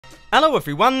Hello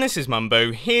everyone, this is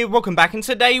Mumbo here, welcome back, and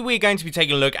today we're going to be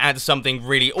taking a look at something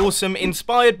really awesome,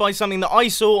 inspired by something that I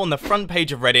saw on the front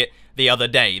page of Reddit the other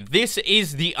day. This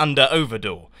is the under over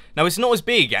door. Now it's not as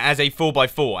big as a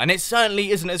 4x4, and it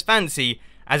certainly isn't as fancy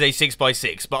as a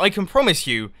 6x6, but I can promise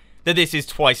you that this is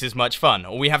twice as much fun.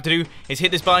 All we have to do is hit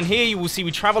this button here. You will see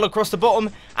we travel across the bottom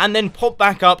and then pop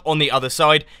back up on the other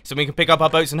side so we can pick up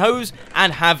our boats and hose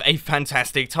and have a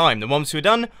fantastic time. Then once we're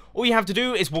done, all you have to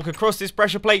do is walk across this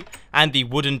pressure plate and the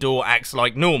wooden door acts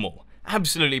like normal.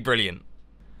 Absolutely brilliant.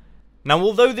 Now,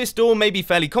 although this door may be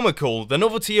fairly comical, the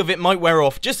novelty of it might wear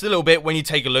off just a little bit when you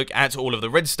take a look at all of the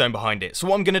redstone behind it. So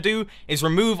what I'm going to do is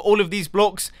remove all of these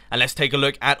blocks and let's take a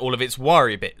look at all of its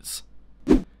wiry bits.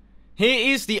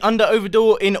 Here is the under over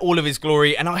door in all of its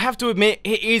glory, and I have to admit,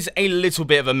 it is a little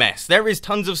bit of a mess. There is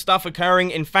tons of stuff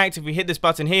occurring. In fact, if we hit this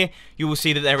button here, you will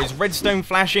see that there is redstone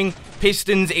flashing,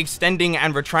 pistons extending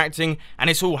and retracting,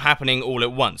 and it's all happening all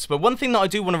at once. But one thing that I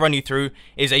do want to run you through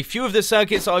is a few of the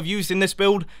circuits that I've used in this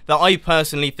build that I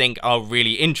personally think are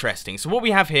really interesting. So what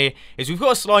we have here is we've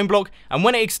got a slime block, and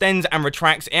when it extends and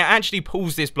retracts, it actually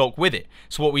pulls this block with it.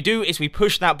 So what we do is we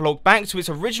push that block back to its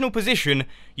original position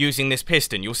using this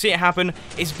piston. You'll see it happen.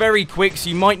 It's very quick, so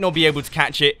you might not be able to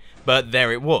catch it, but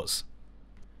there it was.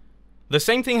 The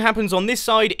same thing happens on this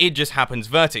side, it just happens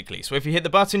vertically. So if you hit the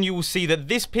button, you will see that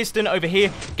this piston over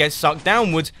here gets sucked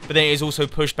downwards, but then it is also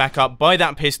pushed back up by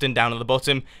that piston down at the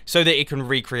bottom so that it can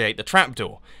recreate the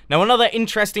trapdoor. Now, another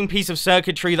interesting piece of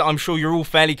circuitry that I'm sure you're all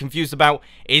fairly confused about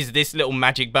is this little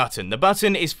magic button. The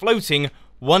button is floating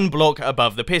one block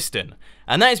above the piston,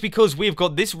 and that is because we've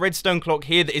got this redstone clock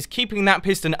here that is keeping that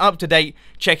piston up to date,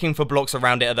 checking for blocks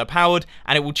around it that are powered,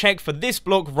 and it will check for this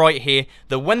block right here,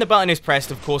 that when the button is pressed,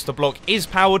 of course the block is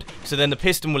powered, so then the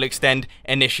piston will extend,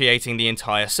 initiating the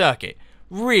entire circuit.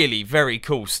 Really very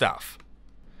cool stuff.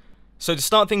 So to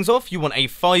start things off, you want a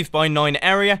 5x9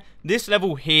 area. This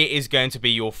level here is going to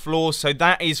be your floor, so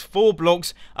that is 4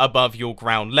 blocks above your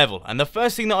ground level. And the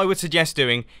first thing that I would suggest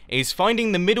doing is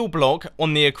finding the middle block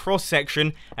on the across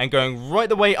section and going right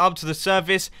the way up to the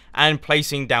surface and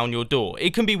placing down your door.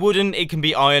 It can be wooden, it can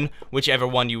be iron, whichever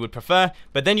one you would prefer,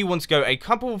 but then you want to go a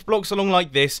couple of blocks along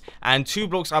like this and 2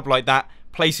 blocks up like that,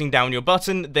 placing down your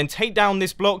button. Then take down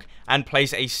this block and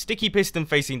place a sticky piston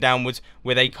facing downwards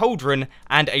with a cauldron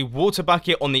and a water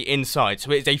bucket on the inside.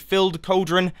 So it's a filled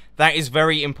cauldron. That is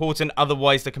very important,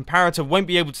 otherwise the comparator won't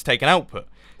be able to take an output.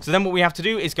 So then what we have to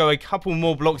do is go a couple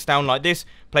more blocks down like this,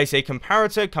 place a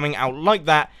comparator coming out like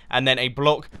that, and then a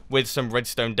block with some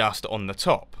redstone dust on the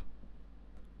top.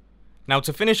 Now,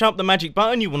 to finish up the magic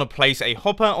button, you want to place a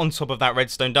hopper on top of that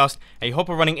redstone dust, a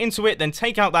hopper running into it, then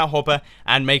take out that hopper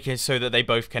and make it so that they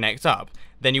both connect up.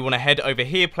 Then you want to head over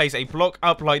here, place a block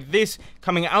up like this,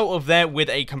 coming out of there with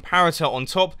a comparator on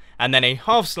top, and then a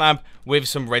half slab with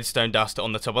some redstone dust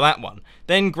on the top of that one.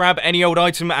 Then grab any old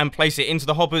item and place it into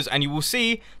the hoppers, and you will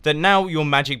see that now your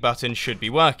magic button should be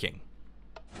working.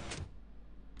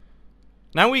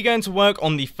 Now we're going to work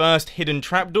on the first hidden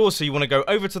trapdoor, so you want to go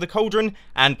over to the cauldron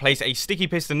and place a sticky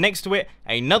piston next to it,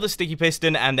 another sticky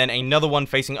piston, and then another one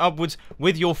facing upwards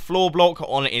with your floor block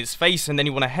on its face, and then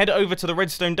you want to head over to the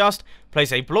redstone dust,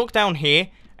 place a block down here,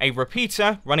 a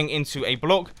repeater running into a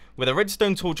block with a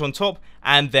redstone torch on top,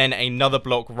 and then another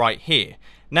block right here.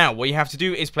 Now, what you have to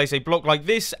do is place a block like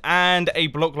this and a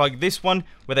block like this one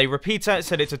with a repeater,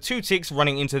 set it to 2 ticks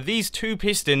running into these 2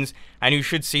 pistons, and you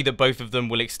should see that both of them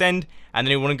will extend. And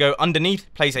then you want to go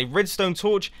underneath, place a redstone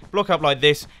torch, block up like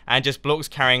this, and just blocks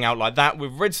carrying out like that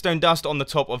with redstone dust on the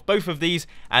top of both of these,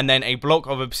 and then a block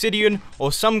of obsidian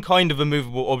or some kind of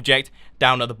immovable object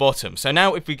down at the bottom. So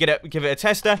now if we give it a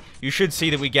tester, you should see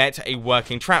that we get a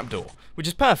working trapdoor, which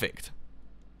is perfect.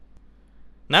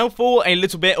 Now for a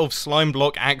little bit of slime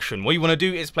block action. What you want to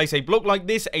do is place a block like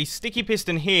this, a sticky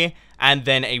piston here, and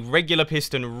then a regular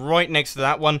piston right next to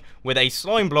that one with a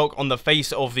slime block on the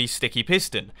face of the sticky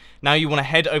piston. Now you want to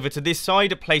head over to this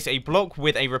side, place a block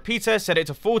with a repeater, set it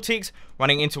to 4 ticks,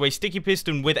 running into a sticky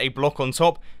piston with a block on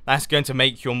top. That's going to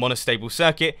make your monostable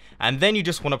circuit. And then you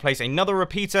just want to place another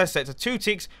repeater, set to 2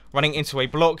 ticks, running into a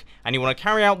block, and you want to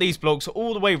carry out these blocks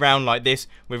all the way around like this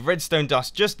with redstone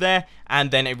dust just there, and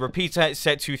then a repeater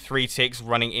set to 3 ticks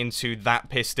running into that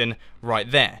piston right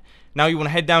there. Now you want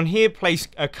to head down here, place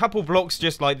a couple blocks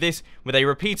just like this with a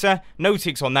repeater, no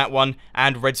ticks on that one,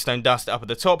 and redstone dust up at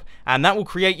the top, and that will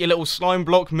create your little slime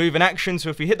block move in action. So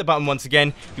if you hit the button once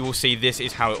again, you will see this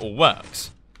is how it all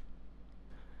works.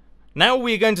 Now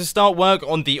we're going to start work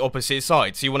on the opposite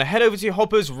side. So you want to head over to your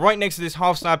hoppers right next to this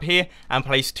half slab here and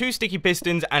place 2 sticky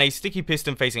pistons and a sticky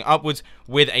piston facing upwards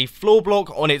with a floor block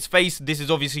on its face. This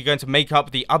is obviously going to make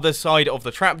up the other side of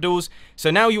the trapdoors.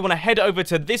 So now you want to head over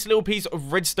to this little piece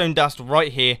of redstone dust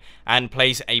right here and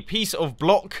place a piece of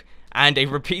block and a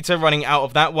repeater running out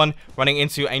of that one, running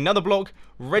into another block,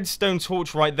 redstone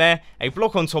torch right there, a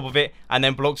block on top of it, and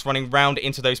then blocks running round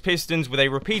into those pistons with a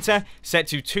repeater set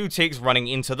to 2 ticks running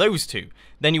into those 2.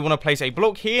 Then you want to place a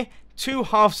block here, 2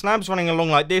 half slabs running along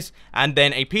like this, and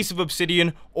then a piece of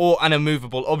obsidian or an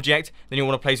immovable object. Then you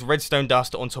want to place redstone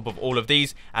dust on top of all of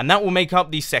these, and that will make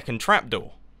up the second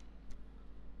trapdoor.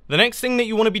 The next thing that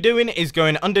you want to be doing is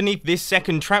going underneath this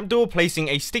second trapdoor, placing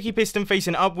a sticky piston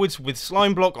facing upwards with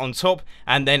slime block on top,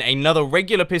 and then another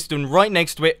regular piston right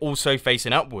next to it also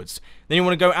facing upwards. Then you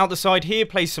want to go out the side here,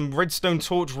 place some redstone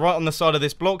torch right on the side of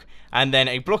this block, and then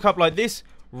a block up like this,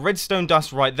 redstone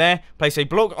dust right there, place a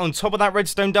block on top of that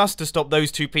redstone dust to stop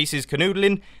those 2 pieces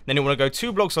canoodling. Then you want to go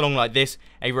 2 blocks along like this,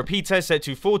 a repeater set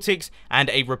to 4 ticks and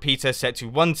a repeater set to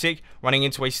 1 tick, running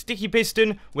into a sticky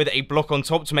piston with a block on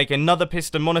top to make another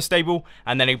piston monostable,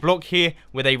 and then a block here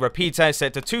with a repeater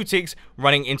set to 2 ticks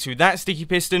running into that sticky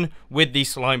piston with the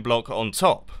slime block on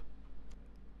top.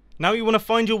 Now you want to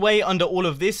find your way under all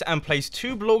of this and place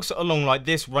 2 blocks along like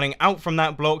this running out from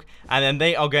that block, and then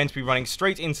they are going to be running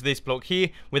straight into this block here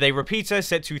with a repeater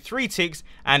set to 3 ticks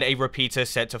and a repeater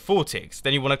set to 4 ticks.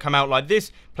 Then you want to come out like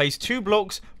this, place 2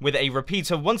 blocks with a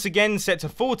repeater once again set to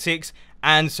 4 ticks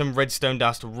and some redstone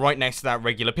dust right next to that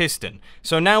regular piston.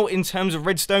 So now in terms of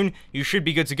redstone, you should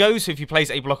be good to go. So if you place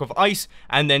a block of ice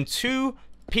and then 2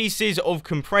 pieces of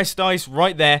compressed ice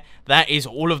right there, that is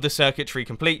all of the circuitry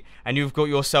complete, and you've got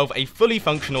yourself a fully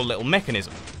functional little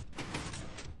mechanism.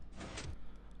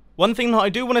 One thing that I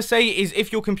do want to say is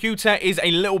if your computer is a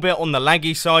little bit on the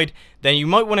laggy side, then you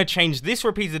might want to change this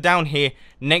repeater down here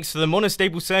next to the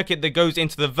monostable circuit that goes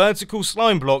into the vertical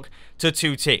slime block to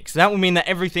 2 ticks. That will mean that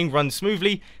everything runs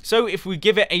smoothly. So if we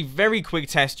give it a very quick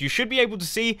test, you should be able to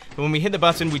see that when we hit the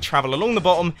button, we travel along the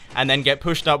bottom and then get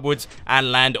pushed upwards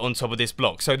and land on top of this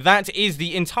block. So that is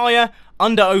the entire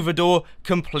under over door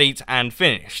complete and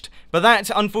finished. But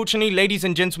that, unfortunately, ladies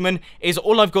and gentlemen, is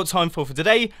all I've got time for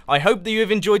today. I hope that you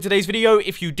have enjoyed today's video.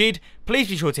 If you did, please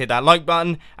be sure to hit that like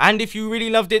button, and if you really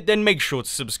loved it, then make sure to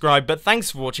subscribe. But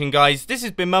thanks for watching, guys. This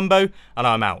has been Mumbo, and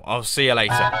I'm out. I'll see you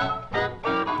later.